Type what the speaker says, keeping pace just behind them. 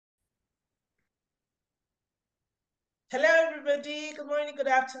Hello, everybody. Good morning, good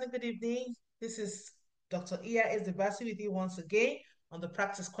afternoon, good evening. This is Dr. Iya Ezebasi with you once again on the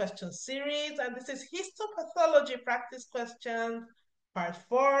practice question series. And this is histopathology practice questions, part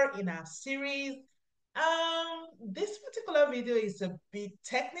 4 in our series. This particular video is a bit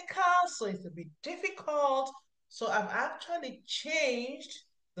technical, so it's a bit difficult. So I've actually changed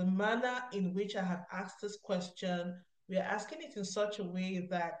the manner in which I have asked this question. We are asking it in such a way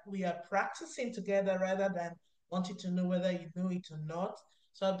that we are practicing together rather than wanting to know whether you know it or not.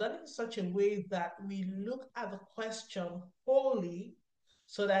 So I've done it in such a way that we look at the question wholly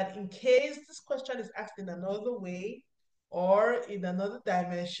so that in case this question is asked in another way or in another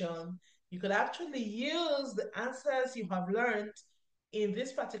dimension, you could actually use the answers you have learned in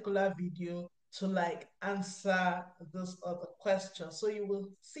this particular video to answer those other questions. So you will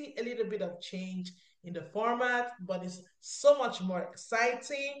see a little bit of change in the format, but it's so much more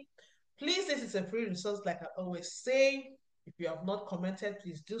exciting. Please, this is a free resource, like I always say. If you have not commented,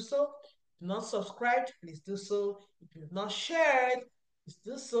 please do so. If not subscribed, please do so. If you've not shared, please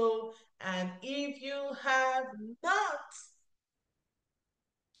do so. And if you have not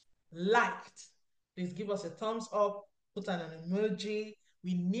liked, please give us a thumbs up, put an emoji.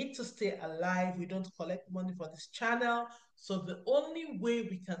 We need to stay alive. We don't collect money for this channel. So the only way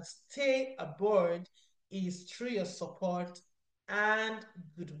we can stay aboard is through your support and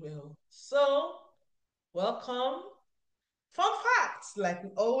goodwill. So, welcome. Fun facts, like we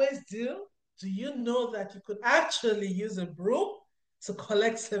always do. Do you know that you could actually use a broom to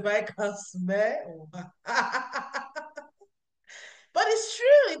collect cervical smell? But it's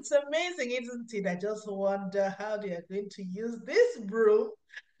true, it's amazing, isn't it? I just wonder how they are going to use this broom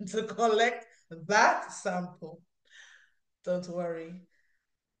to collect that sample. Don't worry.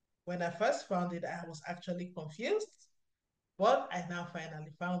 When I first found it, I was actually confused. But I now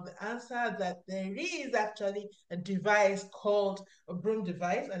finally found the answer that there is actually a device called a broom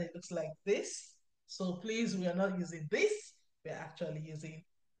device, and it looks like this. So please, we are not using this. We're actually using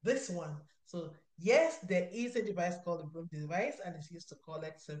this one. So yes, there is a device called a broom device, and it's used to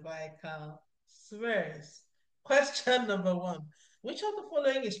collect cervical smears. Question number 1. Which of the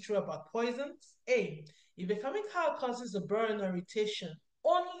following is true about poisons? A. If a chemical causes a burn or irritation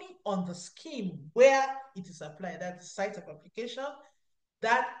only on the skin where it is applied, that's the site of application,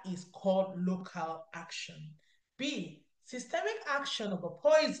 that is called local action. B, systemic action of a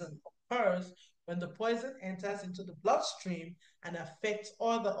poison occurs when the poison enters into the bloodstream and affects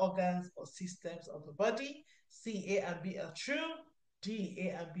all the organs or systems of the body. C, A and B are true. D,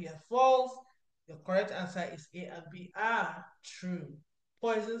 A and B are false. The correct answer is A and B are true.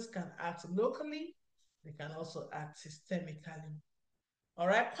 Poisons can act locally. They can also act systemically. All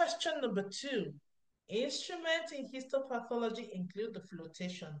right, question number 2. Instruments in histopathology include the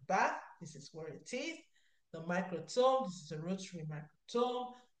flotation bath. This is where it is. The microtome. This is a rotary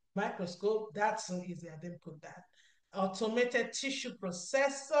microtome. Microscope. That's so easy. I didn't put that. Automated tissue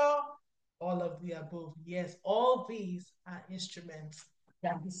processor. All of the above. Yes, all these are instruments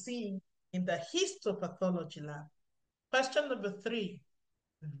that we see in the histopathology lab. Question number 3.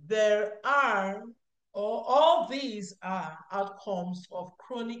 There are, or all these are outcomes of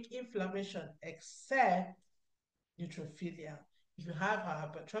chronic inflammation except neutrophilia. If you have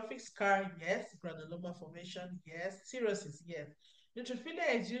a hypertrophic scar, yes. Granuloma formation, yes. Cirrhosis, yes.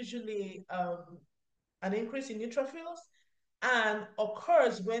 Neutrophilia is usually an increase in neutrophils and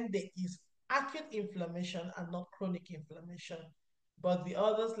occurs when there is acute inflammation and not chronic inflammation. But the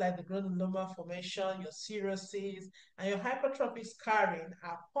others, like the granuloma formation, your cirrhosis, and your hypertrophic scarring,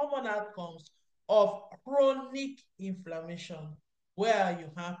 are common outcomes of chronic inflammation where you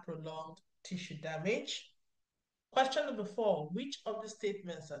have prolonged tissue damage. Question number 4. Which of the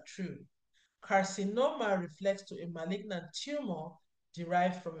statements are true? Carcinoma reflects to a malignant tumor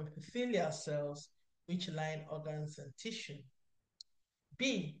derived from epithelial cells which line organs and tissue.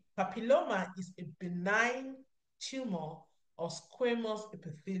 B, papilloma is a benign tumor of squamous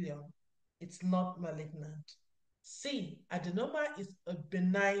epithelium. It's not malignant. C, adenoma is a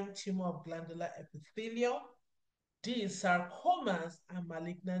benign tumor of glandular epithelium. D, sarcomas are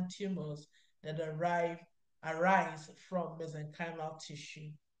malignant tumors that arise from mesenchymal tissue.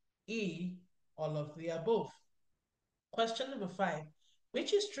 E, all of the above. Question number 5.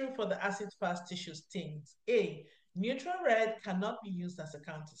 Which is true for the acid-fast tissue stains? A, neutral red cannot be used as a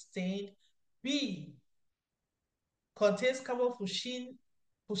counterstain. B, contains carbofuchsin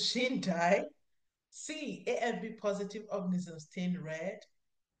dye. C, AFB positive organism stain red.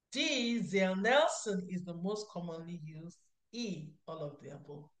 D, Zell-Nelson is the most commonly used. E, all of the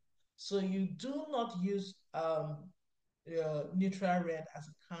above. So you do not use neutral red as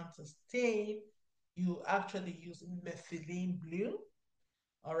a counterstain. you actually use methylene blue,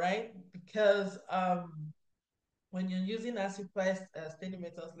 all right? Because when you're using acid-fast staining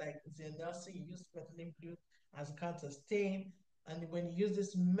methods like Nelson, you use methylene blue as a counter stain. And when you use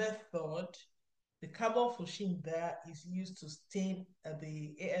this method, the carbon there is used to stain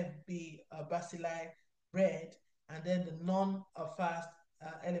the AFB bacilli red, and then the non-fast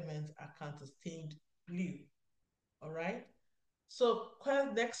elements are counter-stained blue. All right? So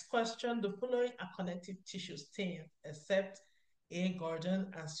next question, the following are connective tissue stains except A,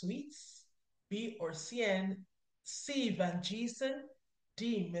 Gordon and Sweets, B or CN, C, Van Giesen,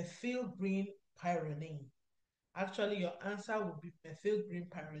 D, methyl green pyranine. Actually, your answer would be methyl green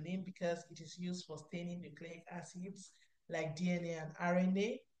pyranine because it is used for staining nucleic acids like DNA and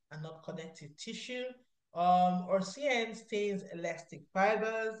RNA and not connective tissue. Or CN stains elastic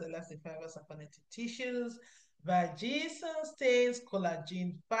fibers. Elastic fibers are connective tissues. Vagisil stains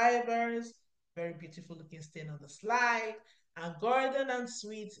collagen fibers. Very beautiful looking stain on the slide. And Gordon and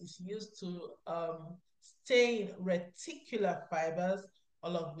Sweets is used to stain reticular fibers,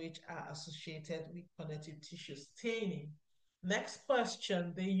 all of which are associated with connective tissue staining. Next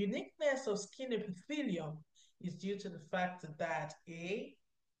question, the uniqueness of skin epithelium is due to the fact that A,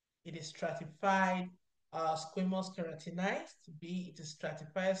 it is stratified squamous keratinized, B, it is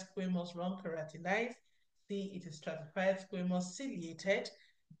stratified squamous non-keratinized, C, it is stratified squamous ciliated,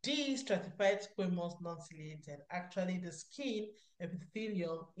 D, stratified squamous non-ciliated. Actually, the skin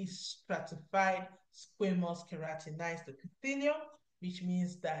epithelium is stratified squamous keratinized epithelium, which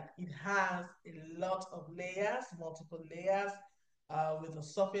means that it has a lot of layers, multiple layers, with a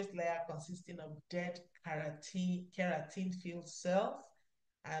surface layer consisting of dead keratin-filled cells.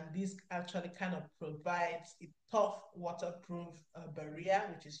 And this actually kind of provides a tough waterproof barrier,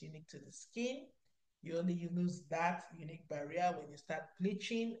 which is unique to the skin. You only lose that unique barrier when you start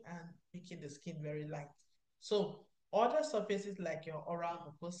bleaching and making the skin very light. So other surfaces like your oral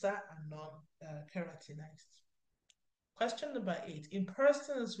mucosa are non-keratinized. Question number 8. In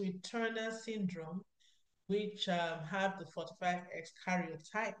persons with Turner syndrome, which have the 45X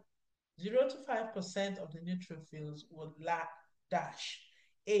karyotype, 0 to 5% of the neutrophils would lack dash.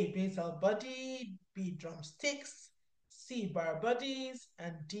 A, basal body, B, drumsticks, C, bar bodies,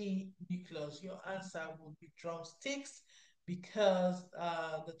 and D, nucleus. Your answer would be drumsticks because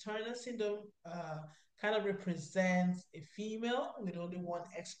the Turner syndrome kind of represents a female with only one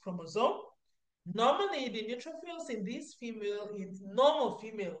X chromosome. Normally, the neutrophils in normal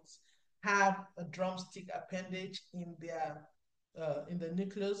females, have a drumstick appendage in the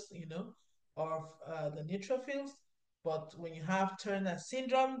nucleus, of the neutrophils. But when you have Turner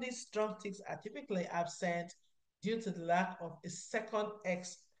syndrome, these drumsticks are typically absent due to the lack of a second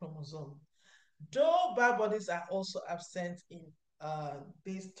X chromosome. Though bar bodies are also absent in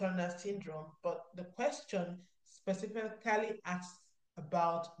this Turner syndrome, but the question specifically asks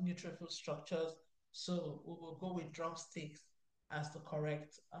about neutrophil structures, so we will go with drumsticks as the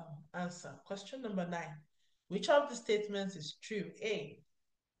correct answer. Question number 9. Which of the statements is true? A,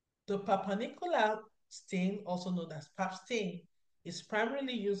 the Papa-Nicolau stain, also known as Pap stain, is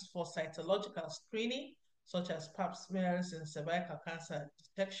primarily used for cytological screening, such as Pap smears in cervical cancer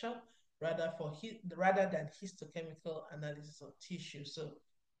detection, rather than histochemical analysis of tissue. So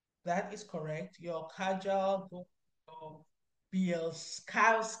that is correct. Your Kajal, your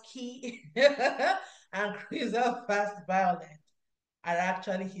Bielskowski, and Crizal Fast Violet are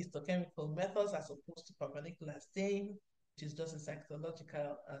actually histochemical methods as opposed to Papa-Nicolau stain, which is just a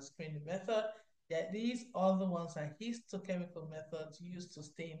cytological screening method. These other ones are histochemical methods used to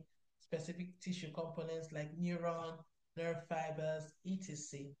stain specific tissue components like neuron, nerve fibers,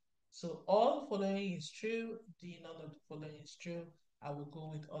 etc. So all the following is true. D, none of the following is true. I will go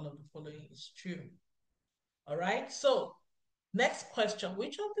with all of the following is true. All right, so next question.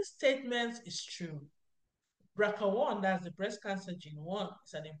 Which of the statements is true? BRCA1, that's the breast cancer gene 1,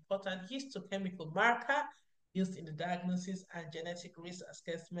 is an important histochemical marker used in the diagnosis and genetic risk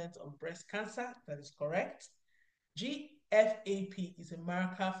assessment of breast cancer. That is correct. GFAP is a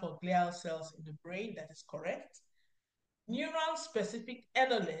marker for glial cells in the brain. That is correct. Neuron-specific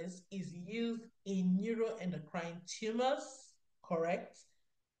enolase is used in neuroendocrine tumors. Correct.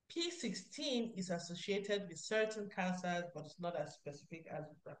 P16 is associated with certain cancers, but it's not as specific as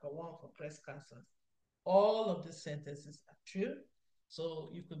BRCA1 for breast cancer. All of these sentences are true. So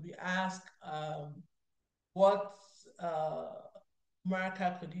you could be asked, what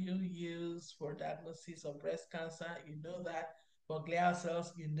marker could you use for diagnosis of breast cancer? You know that. For glial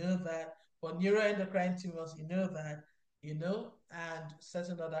cells, you know that. For neuroendocrine tumors, you know that, and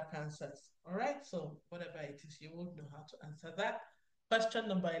certain other cancers. All right, so whatever it is, you will know how to answer that. Question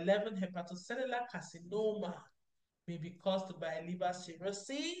number 11, hepatocellular carcinoma may be caused by liver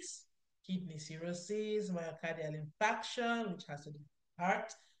cirrhosis, kidney cirrhosis, myocardial infarction, which has to do with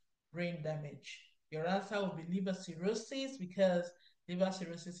heart, brain damage. Your answer will be liver cirrhosis because liver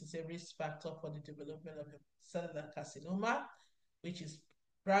cirrhosis is a risk factor for the development of cellular carcinoma, which is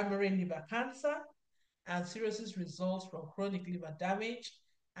primary liver cancer, and cirrhosis results from chronic liver damage.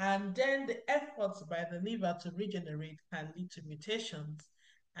 And then the efforts by the liver to regenerate can lead to mutations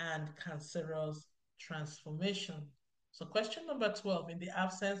and cancerous transformation. So question number 12, in the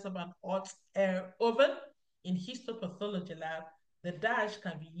absence of an hot air oven in histopathology lab, the dash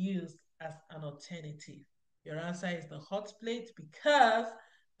can be used as an alternative. Your answer is the hot plate because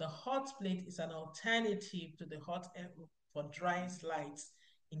the hot plate is an alternative to the hot air oven for drying slides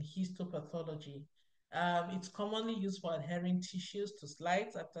in histopathology. It's commonly used for adhering tissues to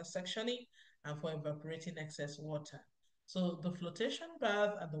slides after sectioning and for evaporating excess water. So the flotation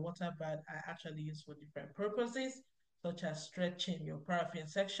bath and the water bath are actually used for different purposes, such as stretching your paraffin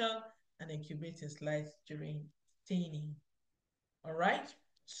section and incubating slides during staining. All right,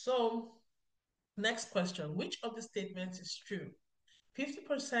 so next question, which of the statements is true?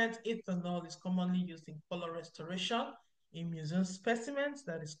 50% ethanol is commonly used in color restoration in museum specimens.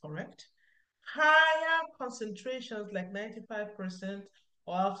 That is correct. Higher concentrations like 95%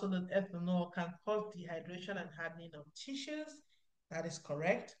 or absolute ethanol can cause dehydration and hardening of tissues. That is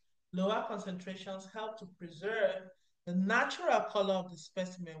correct. Lower concentrations help to preserve the natural color of the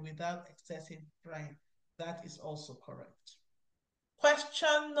specimen without excessive drying. That is also correct.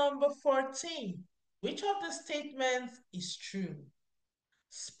 Question number 14. Which of the statements is true?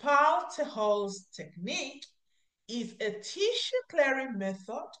 Spaltehol's technique is a tissue clearing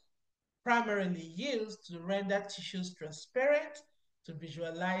method primarily used to render tissues transparent to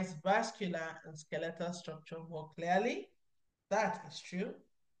visualize vascular and skeletal structure more clearly. That is true.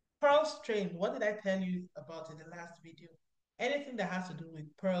 Pearl strain, what did I tell you about in the last video? Anything that has to do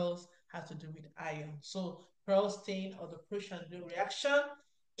with pearls has to do with iron. So pearl stain or the Prussian-Blue reaction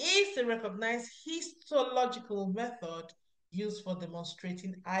is a recognized histological method used for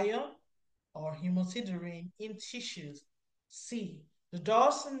demonstrating iron or hemosiderin in tissues. C. The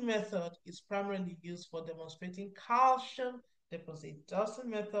Dawson method is primarily used for demonstrating calcium deposit. Dawson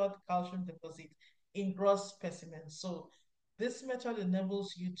method, calcium deposit in gross specimens. So this method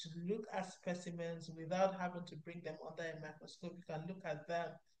enables you to look at specimens without having to bring them under a microscope. You can look at them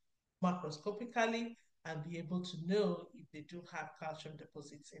macroscopically and be able to know if they do have calcium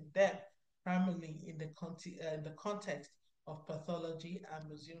deposits in them, primarily in the context of pathology and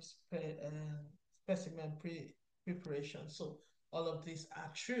museum specimen preparation. So all of these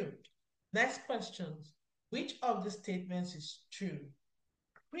are true. Next questions. Which of the statements is true?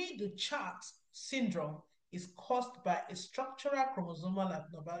 Cri-du-Chat syndrome is caused by a structural chromosomal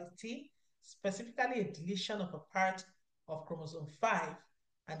abnormality, specifically a deletion of a part of chromosome 5,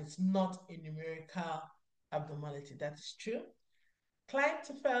 and it's not a numerical abnormality. That is true.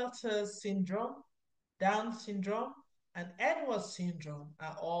 Klinefelter syndrome, Down syndrome, and Edwards syndrome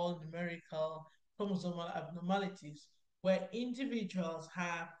are all numerical chromosomal abnormalities where individuals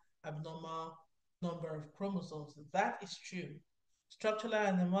have abnormal number of chromosomes. That is true. Structural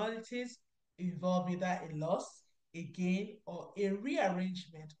abnormalities involve either a loss, a gain, or a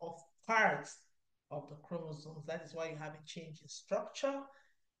rearrangement of parts of the chromosomes. That is why you have a change in structure.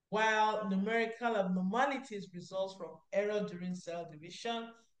 While numerical abnormalities result from error during cell division,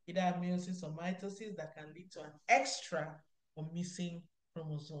 either meiosis or mitosis, that can lead to an extra or missing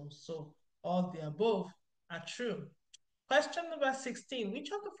chromosome. So all the above are true. Question number 16.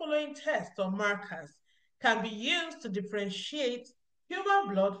 Which of the following tests or markers can be used to differentiate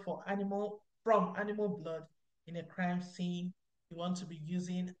human blood from animal blood in a crime scene? You want to be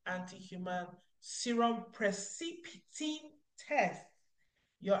using anti-human serum precipitin test.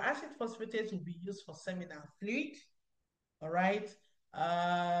 Your acid phosphatase will be used for seminal fluid, all right?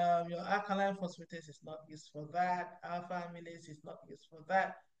 Your alkaline phosphatase is not used for that. Alpha amylase is not used for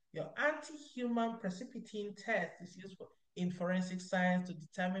that. Your anti-human precipitin test is used in forensic science to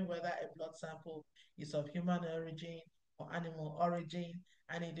determine whether a blood sample is of human origin or animal origin,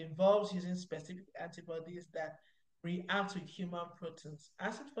 and it involves using specific antibodies that react with human proteins.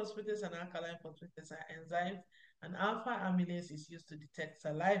 Acid phosphatase and alkaline phosphatase are enzymes, and alpha amylase is used to detect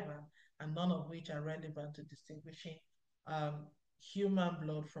saliva, and none of which are relevant to distinguishing human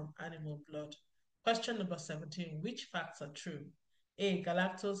blood from animal blood. Question number 17, which facts are true? A,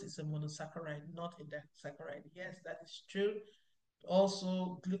 galactose is a monosaccharide, not a disaccharide. Yes, that is true.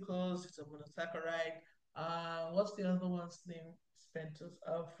 Also, glucose is a monosaccharide. What's the other one's name?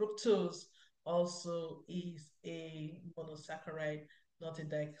 Fructose also is a monosaccharide. not a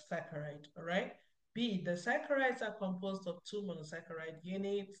disaccharide, all right? B, the saccharides are composed of two monosaccharide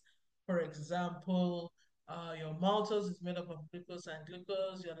units. For example, your maltose is made up of glucose and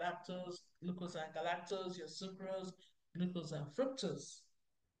glucose, your lactose, glucose and galactose, your sucrose, glucose and fructose,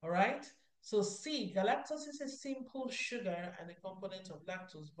 all right? So C, galactose is a simple sugar and a component of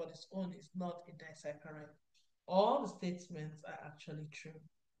lactose, but its own is not a disaccharide. All the statements are actually true.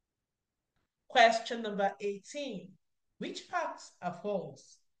 Question number 18. Which parts are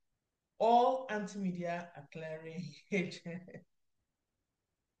false? All antimedia are clearing agents.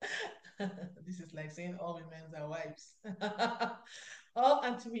 This is like saying all women are wives. All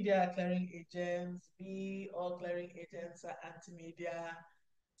antimedia are clearing agents. B, all clearing agents are antimedia.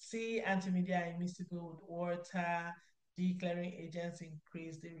 C, antimedia are immiscible with water. D, clearing agents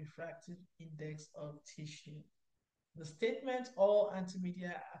increase the refractive index of tissue. The statement all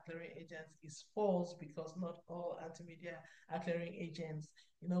antimedia are clearing agents is false because not all antimedia are clearing agents.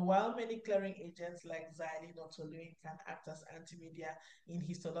 You know, while many clearing agents like xylene or toluene can act as antimedia in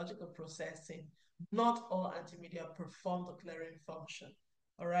histological processing, not all antimedia perform the clearing function.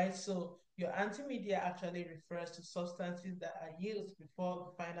 All right, so your antimedia actually refers to substances that are used before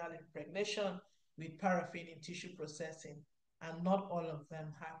the final impregnation with paraffin in tissue processing, and not all of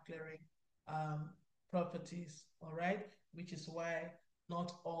them have clearing properties, all right? Which is why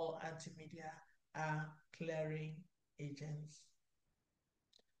not all antimedia are clearing agents.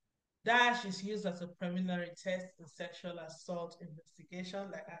 DASH is used as a preliminary test in sexual assault investigation,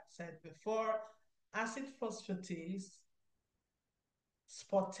 like I said before. Acid phosphatase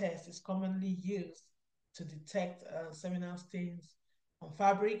spot test is commonly used to detect seminal stains on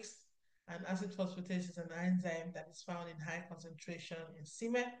fabrics, and acid phosphatase is an enzyme that is found in high concentration in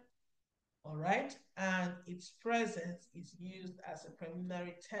semen. All right, and its presence is used as a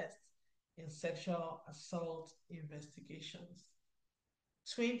preliminary test in sexual assault investigations.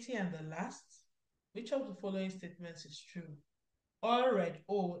 20 and the last, which of the following statements is true? Oil red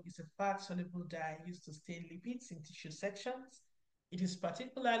O is a fat-soluble dye used to stain lipids in tissue sections. It is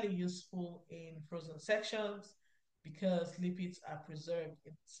particularly useful in frozen sections because lipids are preserved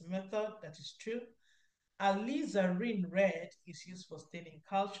in this method. That is true. Alizarin red is used for staining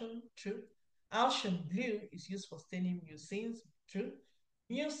calcium. True. Alcium blue is used for staining mucins. True.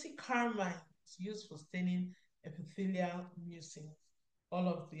 Mucicarmine is used for staining epithelial mucins. All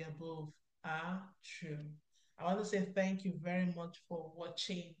of the above are true. I want to say thank you very much for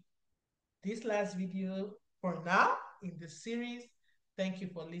watching this last video for now in the series. Thank you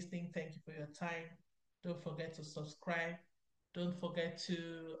for listening. Thank you for your time. Don't forget to subscribe. Don't forget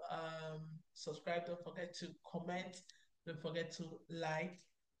to subscribe. Don't forget to comment. Don't forget to like.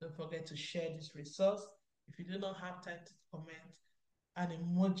 Don't forget to share this resource. If you do not have time to comment, an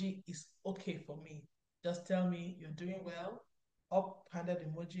emoji is okay for me. Just tell me you're doing well, up-handed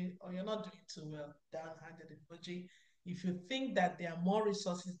emoji, or you're not doing too well, down-handed emoji. If you think that there are more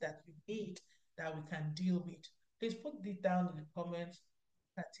resources that you need that we can deal with, please put it down in the comments,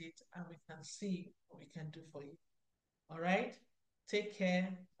 look at it, and we can see what we can do for you. All right? Take care.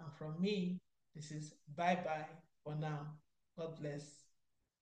 And from me, this is bye-bye for now. God bless.